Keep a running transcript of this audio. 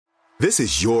This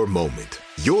is your moment,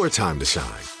 your time to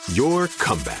shine, your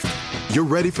comeback. You're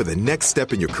ready for the next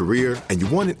step in your career, and you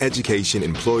want an education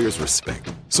employers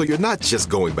respect. So you're not just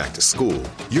going back to school,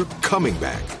 you're coming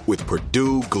back with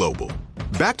Purdue Global.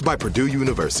 Backed by Purdue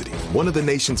University, one of the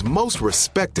nation's most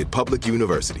respected public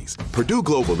universities, Purdue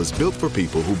Global is built for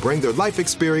people who bring their life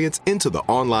experience into the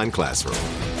online classroom.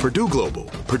 Purdue Global,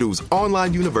 Purdue's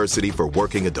online university for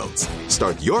working adults.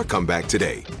 Start your comeback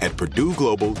today at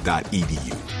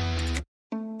purdueglobal.edu.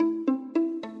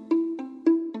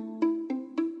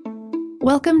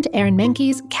 Welcome to Aaron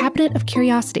Mahnke's Cabinet of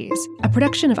Curiosities, a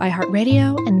production of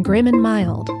iHeartRadio and Grim and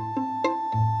Mild.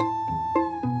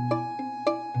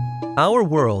 Our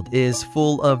world is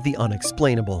full of the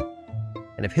unexplainable.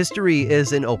 And if history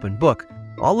is an open book,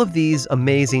 all of these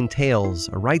amazing tales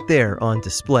are right there on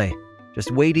display, just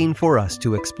waiting for us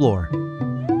to explore.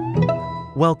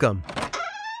 Welcome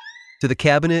to the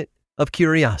Cabinet of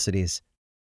Curiosities.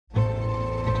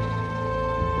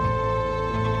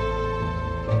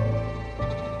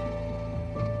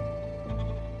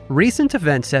 Recent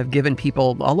events have given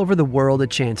people all over the world a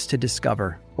chance to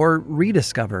discover or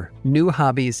rediscover new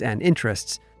hobbies and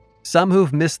interests. Some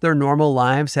who've missed their normal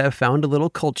lives have found a little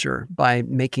culture by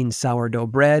making sourdough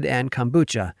bread and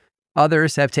kombucha.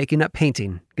 Others have taken up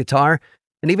painting, guitar,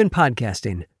 and even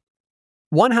podcasting.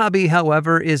 One hobby,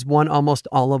 however, is one almost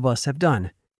all of us have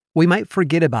done. We might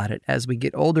forget about it as we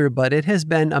get older, but it has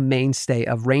been a mainstay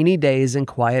of rainy days and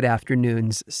quiet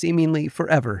afternoons, seemingly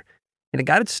forever. And it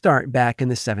got its start back in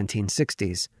the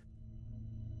 1760s.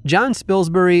 John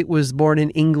Spilsbury was born in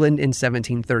England in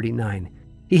 1739.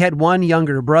 He had one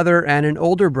younger brother and an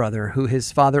older brother who his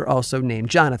father also named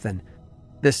Jonathan.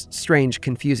 This strange,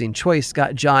 confusing choice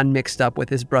got John mixed up with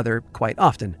his brother quite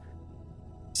often.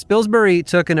 Spilsbury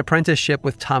took an apprenticeship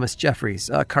with Thomas Jeffreys,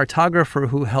 a cartographer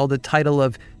who held a title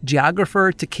of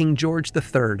Geographer to King George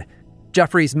III.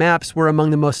 Jeffreys' maps were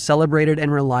among the most celebrated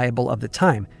and reliable of the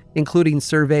time, including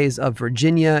surveys of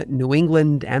Virginia, New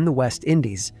England, and the West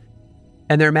Indies.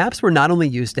 And their maps were not only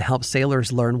used to help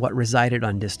sailors learn what resided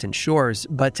on distant shores,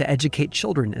 but to educate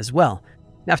children as well.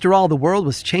 After all, the world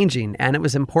was changing, and it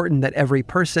was important that every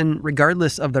person,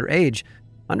 regardless of their age,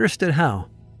 understood how.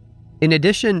 In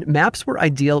addition, maps were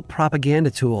ideal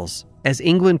propaganda tools. As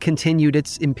England continued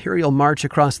its imperial march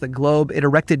across the globe, it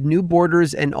erected new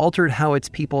borders and altered how its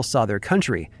people saw their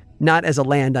country. Not as a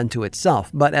land unto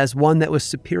itself, but as one that was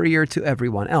superior to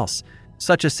everyone else.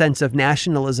 Such a sense of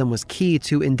nationalism was key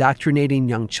to indoctrinating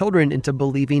young children into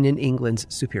believing in England's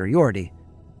superiority.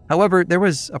 However, there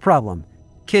was a problem.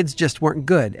 Kids just weren't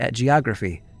good at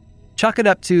geography. Chalk it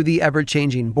up to the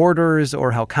ever-changing borders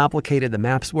or how complicated the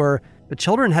maps were, but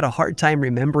children had a hard time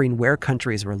remembering where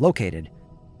countries were located.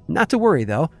 Not to worry,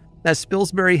 though, as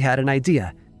Spilsbury had an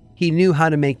idea. He knew how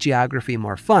to make geography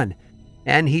more fun,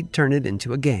 and he'd turn it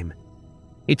into a game.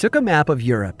 He took a map of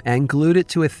Europe and glued it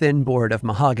to a thin board of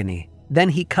mahogany. Then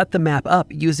he cut the map up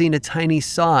using a tiny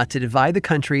saw to divide the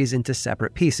countries into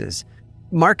separate pieces.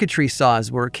 Marquetry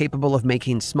saws were capable of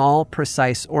making small,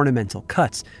 precise ornamental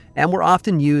cuts and were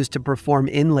often used to perform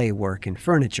inlay work in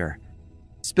furniture.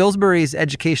 Spilsbury's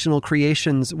educational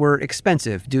creations were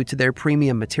expensive due to their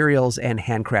premium materials and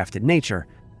handcrafted nature.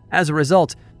 As a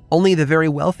result, only the very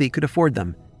wealthy could afford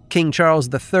them. King Charles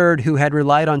III, who had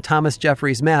relied on Thomas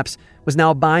Jeffreys' maps, was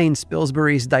now buying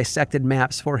Spilsbury's dissected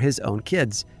maps for his own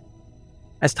kids.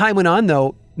 As time went on,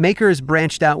 though, makers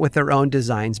branched out with their own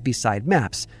designs beside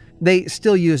maps. They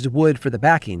still used wood for the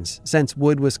backings, since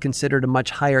wood was considered a much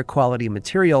higher quality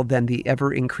material than the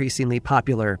ever-increasingly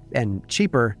popular and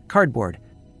cheaper cardboard.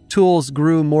 Tools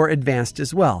grew more advanced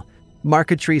as well.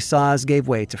 Marquetry saws gave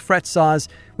way to fret saws,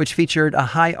 which featured a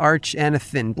high arch and a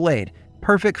thin blade,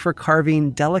 perfect for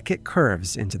carving delicate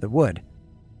curves into the wood.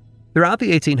 Throughout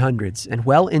the 1800s and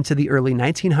well into the early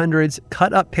 1900s,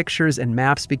 cut-up pictures and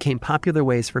maps became popular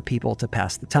ways for people to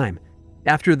pass the time.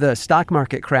 After the stock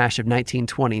market crash of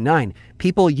 1929,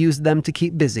 people used them to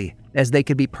keep busy, as they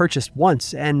could be purchased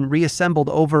once and reassembled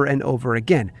over and over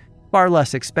again, far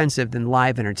less expensive than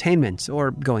live entertainment or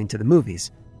going to the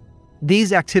movies.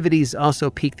 These activities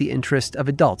also piqued the interest of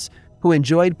adults, who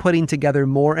enjoyed putting together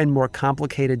more and more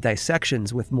complicated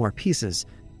dissections with more pieces.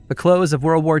 The close of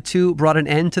World War II brought an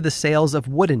end to the sales of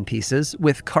wooden pieces,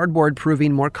 with cardboard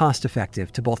proving more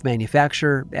cost-effective to both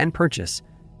manufacture and purchase.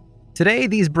 Today,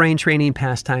 these brain-training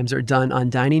pastimes are done on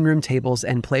dining room tables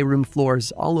and playroom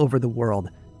floors all over the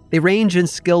world. They range in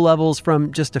skill levels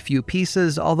from just a few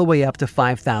pieces all the way up to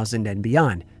 5,000 and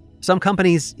beyond. Some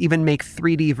companies even make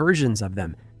 3D versions of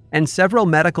them, and several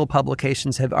medical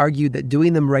publications have argued that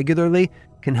doing them regularly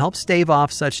can help stave off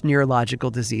such neurological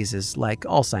diseases like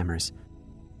Alzheimer's.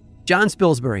 John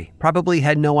Spilsbury probably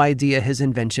had no idea his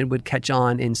invention would catch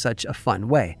on in such a fun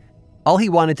way. All he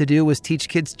wanted to do was teach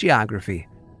kids geography.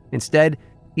 Instead,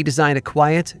 he designed a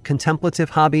quiet, contemplative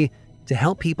hobby to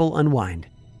help people unwind.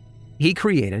 He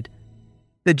created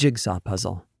the jigsaw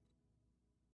puzzle.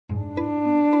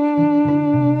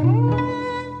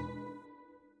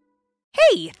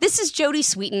 Hey, this is Jodie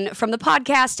Sweetin from the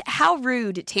podcast How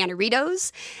Rude,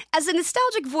 Tanneritos. As a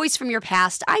nostalgic voice from your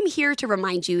past, I'm here to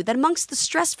remind you that amongst the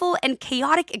stressful and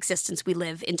chaotic existence we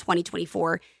live in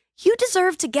 2024, you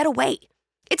deserve to get away.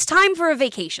 It's time for a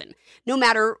vacation, no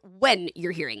matter when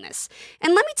you're hearing this.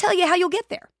 And let me tell you how you'll get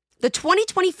there. The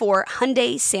 2024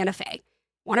 Hyundai Santa Fe.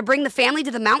 Want to bring the family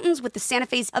to the mountains with the Santa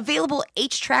Fe's available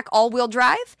H-Track all-wheel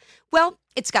drive? Well,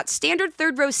 it's got standard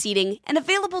third-row seating and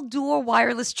available dual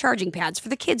wireless charging pads for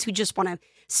the kids who just want to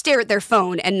stare at their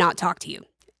phone and not talk to you.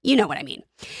 You know what I mean.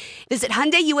 Visit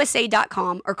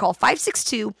HyundaiUSA.com or call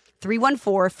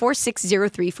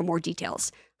 562-314-4603 for more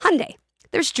details. Hyundai,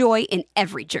 there's joy in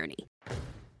every journey.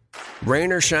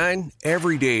 Rain or shine,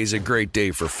 every day is a great day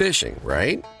for fishing,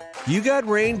 right? You got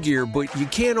rain gear, but you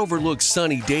can't overlook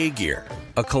sunny day gear.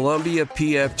 A Columbia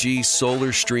PFG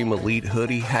Solar Stream Elite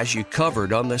hoodie has you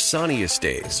covered on the sunniest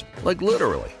days. Like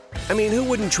literally. I mean, who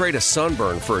wouldn't trade a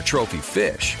sunburn for a trophy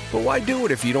fish? But why do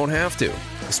it if you don't have to?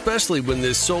 Especially when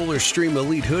this Solar Stream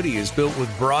Elite hoodie is built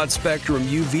with broad spectrum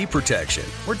UV protection.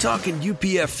 We're talking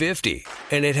UPF 50,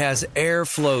 and it has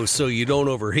airflow so you don't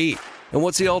overheat. And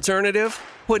what's the alternative?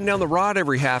 Putting down the rod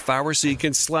every half hour so you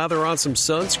can slather on some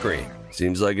sunscreen.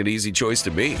 Seems like an easy choice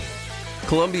to me.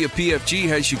 Columbia PFG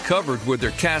has you covered with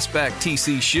their Castback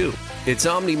TC shoe. Its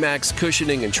OmniMax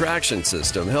cushioning and traction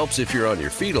system helps if you're on your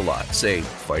feet a lot, say,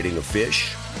 fighting a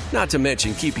fish. Not to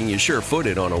mention keeping you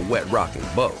sure-footed on a wet rocking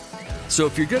boat. So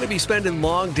if you're going to be spending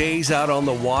long days out on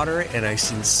the water, and I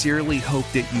sincerely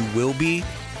hope that you will be,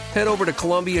 head over to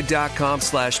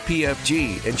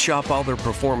Columbia.com/PFG and shop all their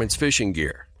performance fishing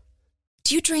gear.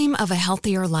 Do you dream of a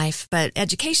healthier life, but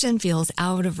education feels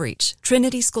out of reach?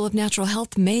 Trinity School of Natural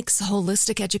Health makes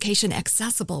holistic education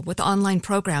accessible with online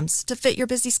programs to fit your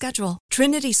busy schedule.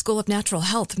 Trinity School of Natural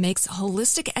Health makes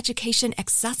holistic education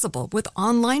accessible with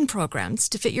online programs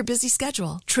to fit your busy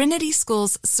schedule. Trinity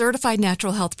School's Certified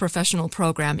Natural Health Professional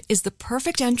Program is the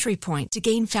perfect entry point to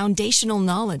gain foundational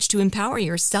knowledge to empower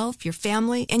yourself, your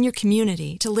family, and your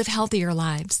community to live healthier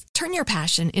lives. Turn your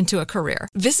passion into a career.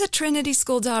 Visit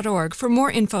trinityschool.org for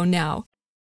more info now.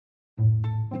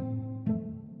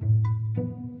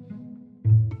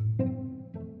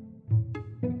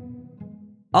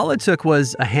 All it took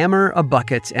was a hammer, a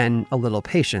bucket, and a little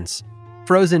patience.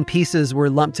 Frozen pieces were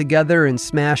lumped together and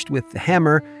smashed with the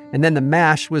hammer, and then the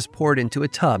mash was poured into a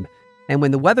tub. And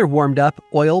when the weather warmed up,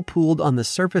 oil pooled on the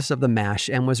surface of the mash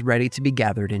and was ready to be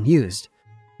gathered and used.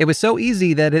 It was so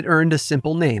easy that it earned a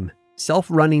simple name: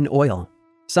 self-running oil.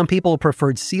 Some people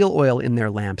preferred seal oil in their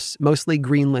lamps, mostly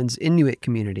Greenland's Inuit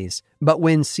communities. But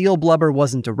when seal blubber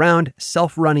wasn't around,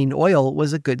 self-running oil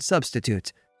was a good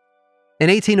substitute. In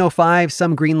 1805,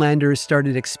 some Greenlanders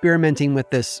started experimenting with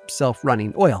this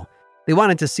self-running oil. They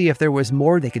wanted to see if there was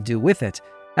more they could do with it.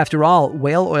 After all,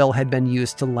 whale oil had been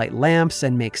used to light lamps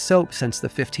and make soap since the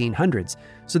 1500s,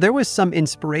 so there was some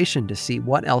inspiration to see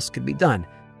what else could be done.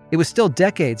 It was still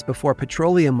decades before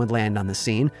petroleum would land on the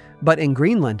scene, but in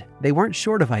Greenland, they weren't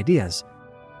short of ideas.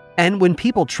 And when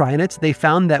people tried it, they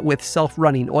found that with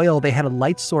self-running oil, they had a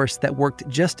light source that worked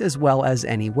just as well as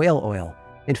any whale oil.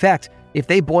 In fact, if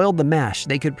they boiled the mash,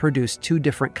 they could produce two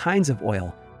different kinds of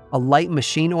oil, a light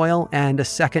machine oil and a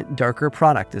second, darker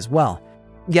product as well.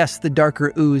 Yes, the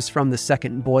darker ooze from the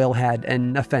second boil had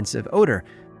an offensive odor,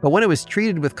 but when it was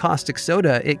treated with caustic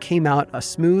soda, it came out a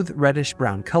smooth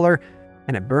reddish-brown color,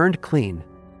 and it burned clean.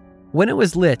 When it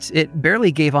was lit, it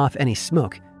barely gave off any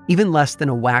smoke, even less than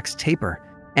a wax taper,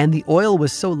 and the oil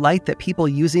was so light that people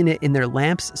using it in their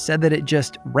lamps said that it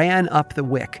just ran up the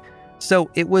wick. So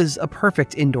it was a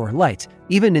perfect indoor light,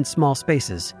 even in small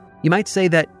spaces. You might say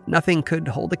that nothing could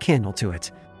hold a candle to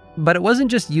it. But it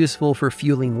wasn't just useful for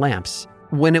fueling lamps.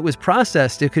 When it was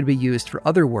processed, it could be used for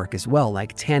other work as well,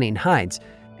 like tanning hides,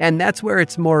 and that's where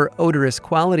its more odorous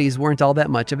qualities weren't all that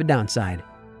much of a downside.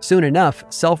 Soon enough,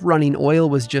 self-running oil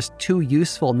was just too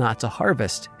useful not to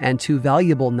harvest and too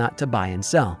valuable not to buy and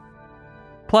sell.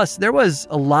 Plus, there was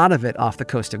a lot of it off the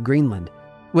coast of Greenland.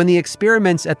 When the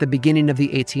experiments at the beginning of the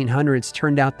 1800s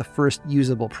turned out the first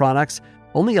usable products,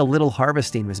 only a little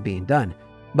harvesting was being done.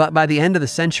 But by the end of the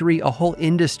century, a whole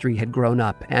industry had grown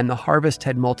up and the harvest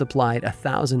had multiplied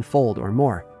 1,000-fold or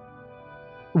more.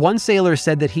 One sailor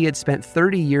said that he had spent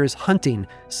 30 years hunting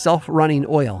self-running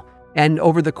oil, And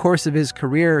over the course of his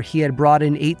career, he had brought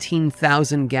in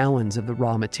 18,000 gallons of the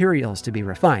raw materials to be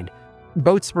refined.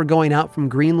 Boats were going out from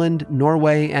Greenland,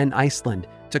 Norway, and Iceland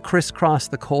to crisscross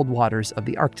the cold waters of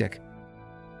the Arctic.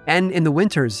 And in the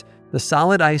winters, the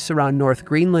solid ice around North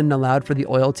Greenland allowed for the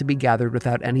oil to be gathered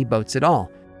without any boats at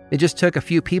all. It just took a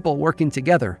few people working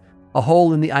together. A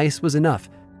hole in the ice was enough.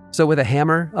 So with a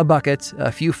hammer, a bucket,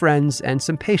 a few friends, and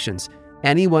some patience,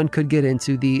 anyone could get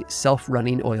into the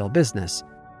self-running oil business.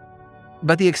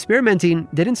 But the experimenting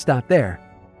didn't stop there.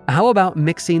 How about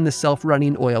mixing the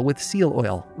self-running oil with seal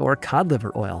oil or cod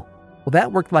liver oil? Well,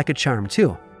 that worked like a charm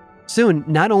too. Soon,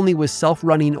 not only was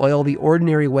self-running oil the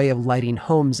ordinary way of lighting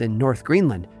homes in North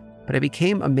Greenland, but it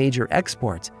became a major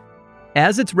export.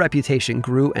 As its reputation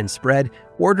grew and spread,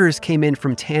 orders came in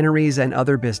from tanneries and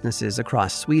other businesses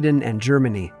across Sweden and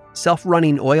Germany.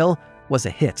 Self-running oil was a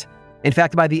hit. In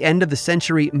fact, by the end of the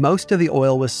century, most of the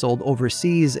oil was sold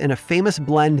overseas in a famous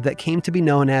blend that came to be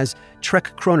known as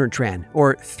Trek Kronertran,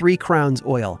 or 3 Crowns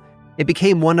oil. It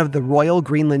became one of the Royal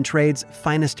Greenland Trade's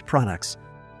finest products.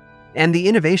 And the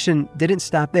innovation didn't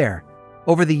stop there.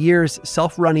 Over the years,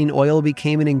 self-running oil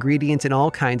became an ingredient in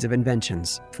all kinds of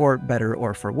inventions, for better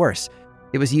or for worse.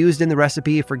 It was used in the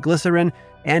recipe for glycerin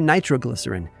and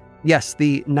nitroglycerin. Yes,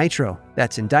 the nitro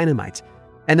that's in dynamite.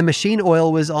 And the machine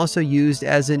oil was also used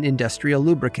as an industrial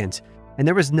lubricant, and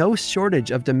there was no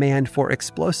shortage of demand for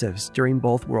explosives during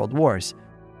both world wars.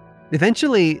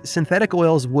 Eventually, synthetic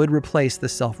oils would replace the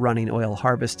self-running oil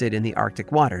harvested in the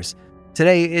Arctic waters.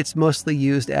 Today, it's mostly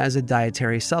used as a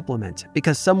dietary supplement,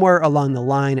 because somewhere along the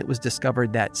line it was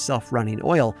discovered that self-running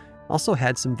oil also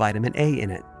had some vitamin A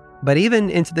in it. But even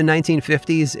into the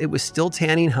 1950s, it was still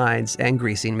tanning hides and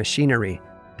greasing machinery.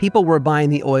 People were buying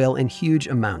the oil in huge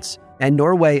amounts, and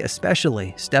Norway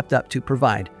especially stepped up to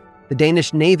provide. The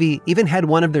Danish Navy even had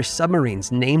one of their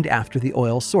submarines named after the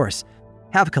oil source,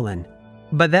 Havkalan.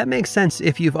 But that makes sense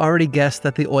if you've already guessed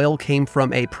that the oil came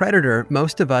from a predator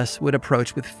most of us would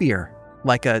approach with fear,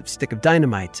 like a stick of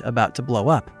dynamite about to blow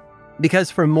up. Because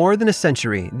for more than a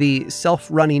century, the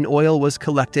self-running oil was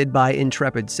collected by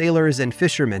intrepid sailors and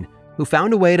fishermen who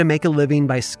found a way to make a living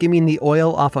by skimming the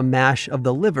oil off a mash of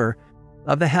the liver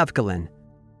of the Havkalan,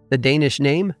 the Danish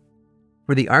name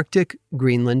for the Arctic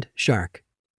Greenland shark.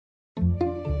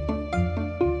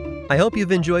 I hope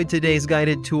you've enjoyed today's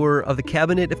guided tour of the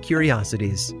Cabinet of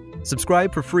Curiosities.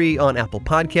 Subscribe for free on Apple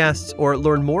Podcasts or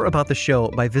learn more about the show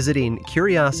by visiting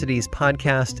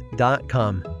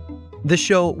curiositiespodcast.com. This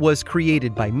show was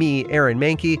created by me, Aaron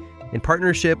Mahnke, in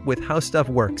partnership with How Stuff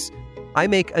Works. I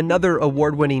make another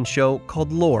award-winning show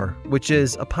called Lore, which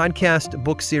is a podcast,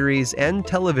 book series, and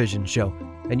television show,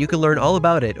 and you can learn all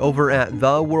about it over at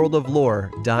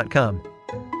theworldoflore.com.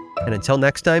 And until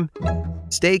next time,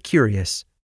 stay curious.